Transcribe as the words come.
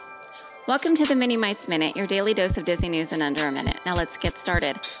Welcome to the Mini Mice Minute, your daily dose of Disney news in under a minute. Now let's get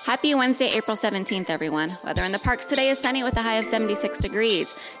started. Happy Wednesday, April 17th, everyone. Weather in the parks today is sunny with a high of 76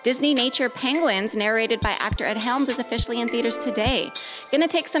 degrees. Disney Nature Penguins, narrated by actor Ed Helms, is officially in theaters today. Gonna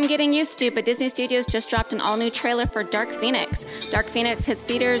take some getting used to, but Disney Studios just dropped an all-new trailer for Dark Phoenix. Dark Phoenix hits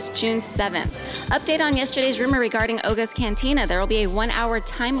theaters June 7th. Update on yesterday's rumor regarding Oga's Cantina. There will be a 1-hour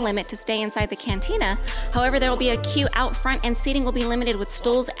time limit to stay inside the cantina. However, there will be a queue out front and seating will be limited with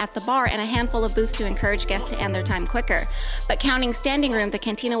stools at the bar and a handful of booths to encourage guests to end their time quicker. But counting standing room, the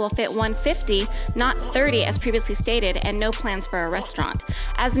cantina will fit 150, not 30 as previously stated, and no plans for a restaurant.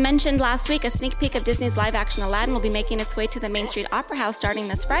 As mentioned last week, a sneak peek of Disney's live-action Aladdin will be making its way to the Main Street Opera House starting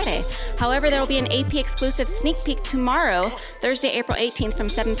this Friday. However, there will be an AP exclusive sneak peek tomorrow, Thursday, April 18th from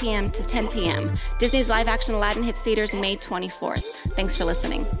 7 p.m. to 10 p.m. Disney's live-action Aladdin hits theaters May 24th. Thanks for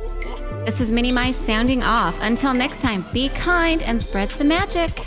listening. This is Mini Mice sounding off. Until next time, be kind and spread some magic.